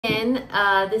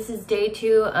This is day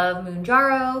 2 of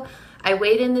Mounjaro. I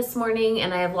weighed in this morning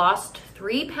and I have lost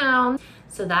 3 pounds.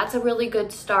 So that's a really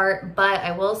good start, but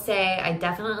I will say I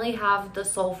definitely have the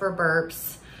sulfur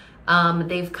burps.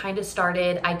 They've kind of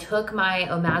started. I took my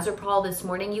On Mounjaro this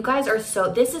morning. You guys are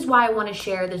this is why I want to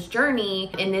share this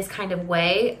journey in this kind of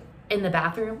way in the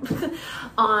bathroom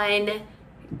on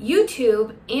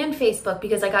YouTube and Facebook,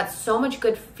 because I got so much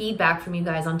good feedback from you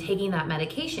guys on taking that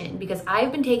medication, because I've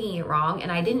been taking it wrong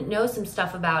and I didn't know some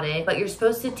stuff about it. But you're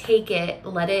supposed to take it,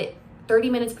 let it 30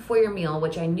 minutes before your meal,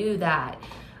 which I knew that,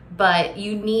 but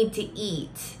you need to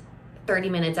eat 30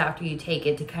 minutes after you take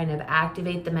it to kind of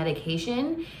activate the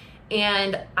medication.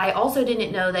 And I also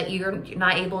didn't know that you're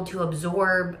not able to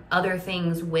absorb other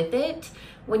things with it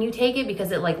when you take it,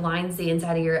 because it like lines the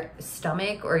inside of your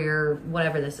stomach, or your,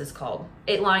 whatever this is called.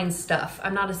 It lines stuff.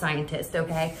 I'm not a scientist,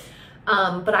 okay?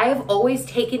 But I have always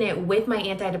taken it with my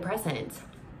antidepressants.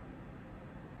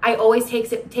 I always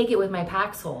take it with my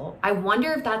Paxil. I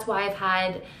wonder if that's why I've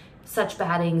had such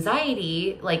bad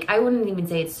anxiety. Like, I wouldn't even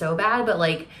say it's so bad, but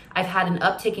like I've had an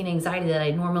uptick in anxiety that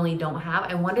I normally don't have.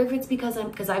 I wonder if it's because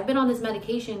I've been on this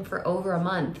medication for over a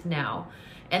month now.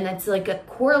 And that's like, it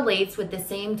correlates with the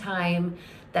same time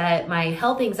that my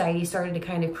health anxiety started to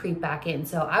kind of creep back in.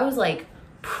 So I was like,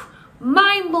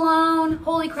 mind blown,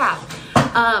 holy crap.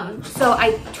 So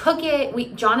I took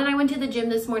it, John and I went to the gym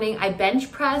this morning. I bench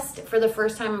pressed for the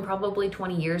first time in probably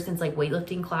 20 years, since like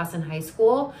weightlifting class in high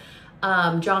school.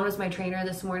 John was my trainer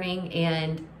this morning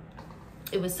and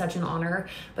it was such an honor,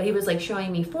 but he was like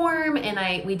showing me form,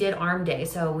 and we did arm day.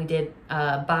 So we did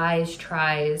bis,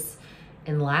 tris,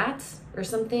 and lats or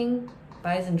something.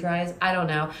 Bis and tris, I don't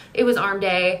know. It was arm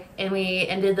day and we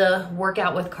ended the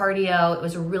workout with cardio. It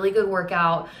was a really good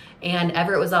workout, and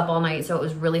Everett was up all night, so it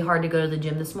was really hard to go to the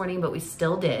gym this morning, but we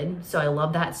still did. So I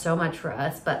love that so much for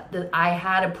us. But I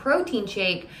had a protein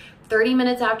shake 30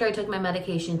 minutes after I took my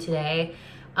medication today.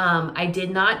 I did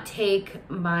not take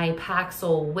my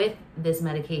Paxil with this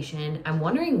medication. I'm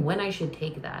wondering when I should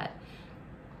take that.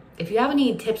 If you have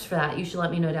any tips for that, you should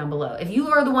let me know down below. If you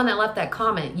are the one that left that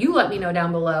comment, you let me know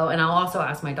down below, and I'll also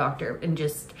ask my doctor and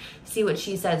just see what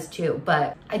she says too.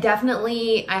 But I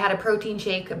had a protein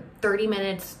shake 30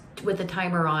 minutes with the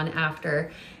timer on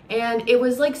after, and it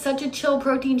was like such a chill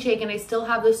protein shake, and I still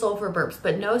have the sulfur burps,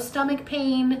 but no stomach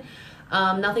pain.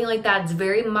 Nothing like that. It's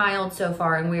very mild so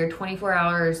far, and we are 24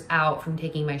 hours out from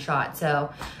taking my shot.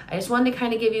 So I just wanted to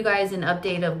kind of give you guys an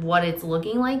update of what it's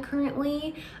looking like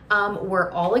currently. We're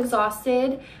all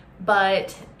exhausted,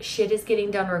 but shit is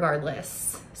getting done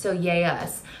regardless. So yay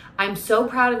us. I'm so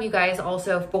proud of you guys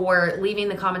also for leaving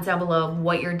the comments down below of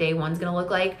what your day 1's gonna look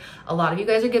like. A lot of you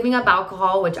guys are giving up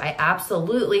alcohol, which I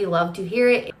absolutely love to hear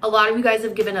it. A lot of you guys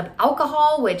have given up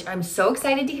alcohol, which I'm so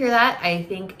excited to hear that. I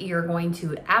think you're going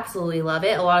to absolutely love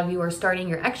it. A lot of you are starting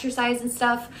your exercise and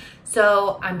stuff.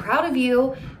 So I'm proud of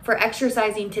you for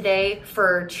exercising today,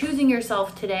 for choosing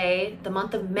yourself today, the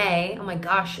month of May. Oh my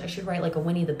gosh, I should write like a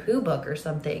Winnie the Pooh book or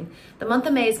something. The month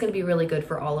of May is gonna be really good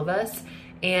for all of us,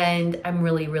 and I'm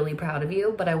really, really proud of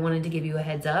you, but I wanted to give you a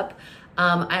heads up.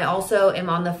 I also am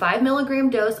on the 5 milligram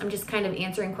dose. I'm just kind of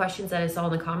answering questions that I saw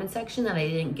in the comment section that I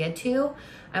didn't get to.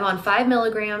 I'm on 5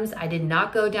 milligrams. I did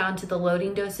not go down to the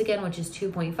loading dose again, which is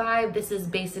 2.5. This is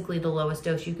basically the lowest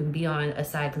dose you can be on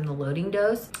aside from the loading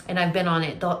dose. And I've been on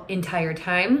it the entire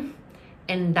time.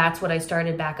 And that's what I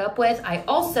started back up with. I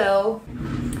also,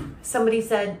 somebody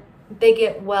said they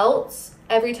get welts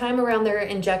every time around their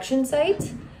injection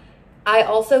site. I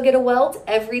also get a welt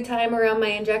every time around my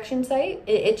injection site.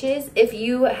 It itches. If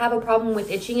you have a problem with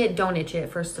itching it, don't itch it,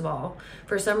 first of all.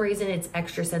 For some reason, it's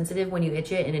extra sensitive when you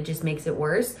itch it, and it just makes it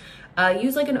worse.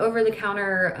 Use like an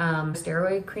over-the-counter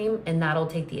steroid cream, and that'll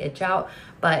take the itch out.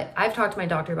 But I've talked to my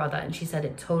doctor about that, and she said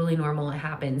it's totally normal. It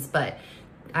happens, but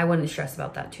I wouldn't stress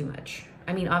about that too much.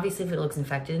 I mean, obviously if it looks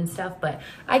infected and stuff, but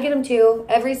I get them too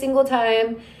every single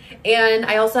time. And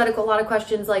I also had a lot of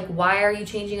questions like, why are you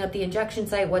changing up the injection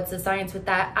site? What's the science with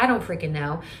that? I don't freaking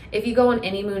know. If you go on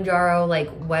any Mounjaro like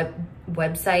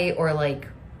website or like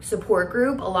support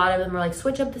group, a lot of them are like,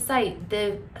 switch up the site.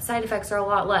 The side effects are a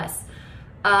lot less.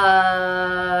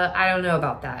 I don't know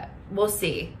about that. We'll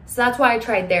see. So that's why I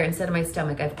tried there instead of my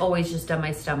stomach. I've always just done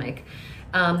my stomach.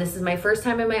 This is my first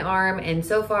time in my arm, and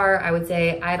so far I would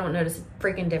say I don't notice a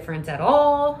freaking difference at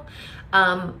all.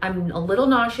 I'm a little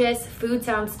nauseous. Food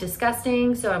sounds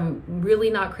disgusting, so I'm really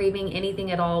not craving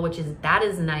anything at all, that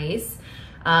is nice.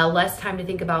 Less time to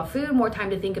think about food, more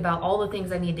time to think about all the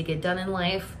things I need to get done in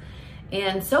life.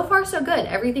 And so far so good.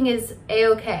 Everything is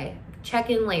a-okay. Check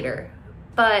in later,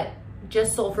 but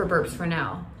just sulfur burps for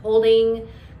now. Holding,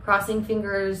 crossing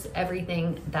fingers,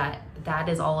 everything, that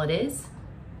is all it is.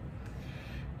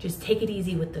 just take it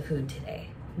easy with the food today.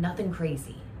 Nothing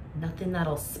crazy, nothing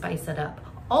that'll spice it up.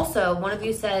 Also, one of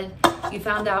you said you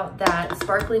found out that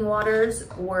sparkling waters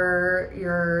were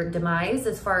your demise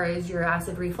as far as your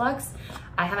acid reflux.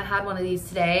 I haven't had one of these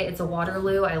today. It's a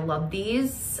Waterloo. I love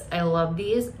these,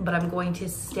 but I'm going to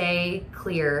stay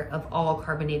clear of all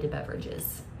carbonated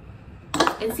beverages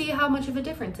and see how much of a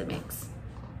difference it makes.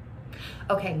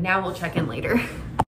 Okay, now we'll check in later.